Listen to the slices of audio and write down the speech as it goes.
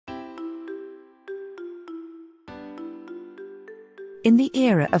In the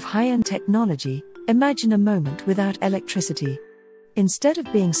era of high-end technology, imagine a moment without electricity. Instead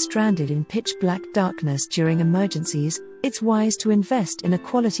of being stranded in pitch-black darkness during emergencies, it's wise to invest in a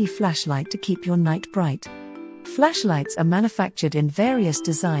quality flashlight to keep your night bright. Flashlights are manufactured in various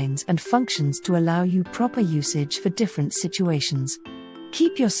designs and functions to allow you proper usage for different situations.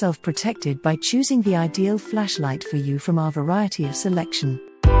 Keep yourself protected by choosing the ideal flashlight for you from our variety of selection.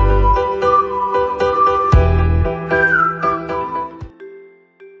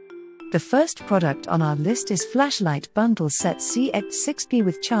 The first product on our list is Flashlight Bundle Set CX6P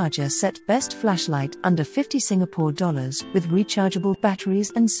with Charger Set Best Flashlight under 50 Singapore dollars with rechargeable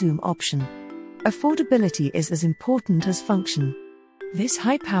batteries and zoom option. Affordability is as important as function. This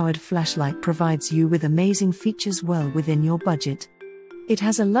high-powered flashlight provides you with amazing features well within your budget. It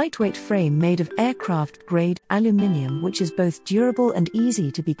has a lightweight frame made of aircraft-grade aluminium which is both durable and easy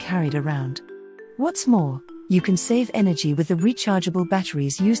to be carried around. What's more, you can save energy with the rechargeable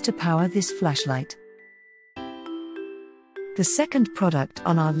batteries used to power this flashlight. The second product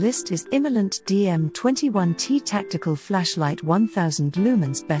on our list is Imalent DM21T Tactical Flashlight 1000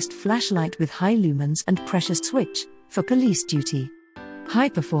 Lumens Best Flashlight with high lumens and pressure switch, for police duty. High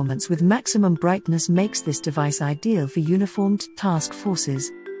performance with maximum brightness makes this device ideal for uniformed task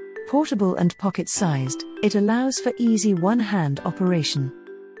forces. Portable and pocket-sized, it allows for easy one-hand operation.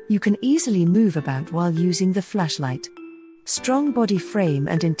 You can easily move about while using the flashlight. Strong body frame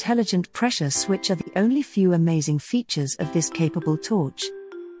and intelligent pressure switch are the only few amazing features of this capable torch.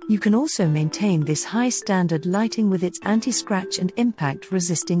 You can also maintain this high standard lighting with its anti-scratch and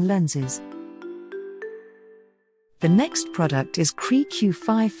impact-resisting lenses. The next product is Cree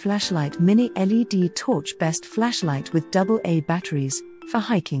Q5 Flashlight Mini LED Torch Best Flashlight with AA batteries, for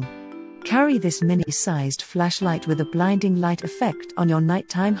hiking. Carry this mini-sized flashlight with a blinding light effect on your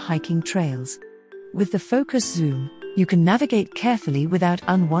nighttime hiking trails. With the focus zoom, you can navigate carefully without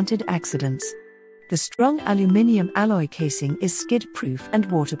unwanted accidents. The strong aluminium alloy casing is skid-proof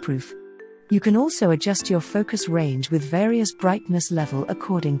and waterproof. You can also adjust your focus range with various brightness level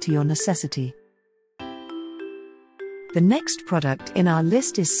according to your necessity. The next product in our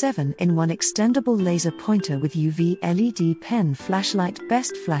list is 7-in-1 Extendable Laser Pointer with UV LED Pen Flashlight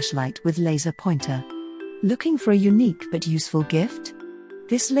Best Flashlight with Laser Pointer. Looking for a unique but useful gift?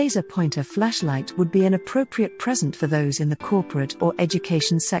 This laser pointer flashlight would be an appropriate present for those in the corporate or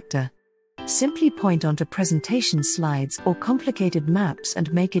education sector. Simply point onto presentation slides or complicated maps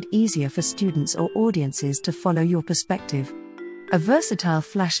and make it easier for students or audiences to follow your perspective. A versatile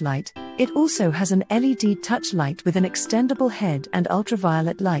flashlight, it also has an LED touch light with an extendable head and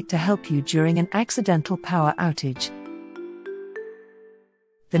ultraviolet light to help you during an accidental power outage.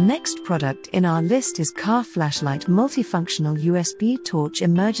 The next product in our list is Car Flashlight Multifunctional USB Torch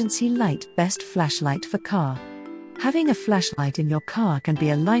Emergency Light Best Flashlight for Car. Having a flashlight in your car can be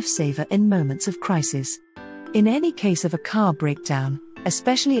a lifesaver in moments of crisis. In any case of a car breakdown,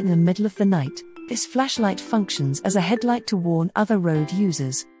 especially in the middle of the night, this flashlight functions as a headlight to warn other road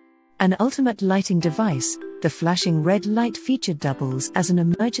users. An ultimate lighting device, the flashing red light feature doubles as an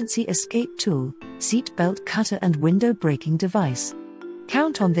emergency escape tool, seat belt cutter and window braking device.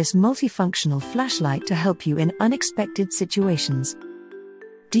 Count on this multifunctional flashlight to help you in unexpected situations.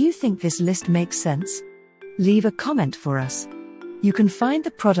 Do you think this list makes sense? Leave a comment for us. You can find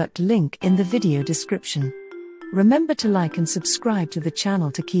the product link in the video description. Remember to like and subscribe to the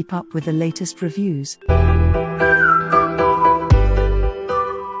channel to keep up with the latest reviews.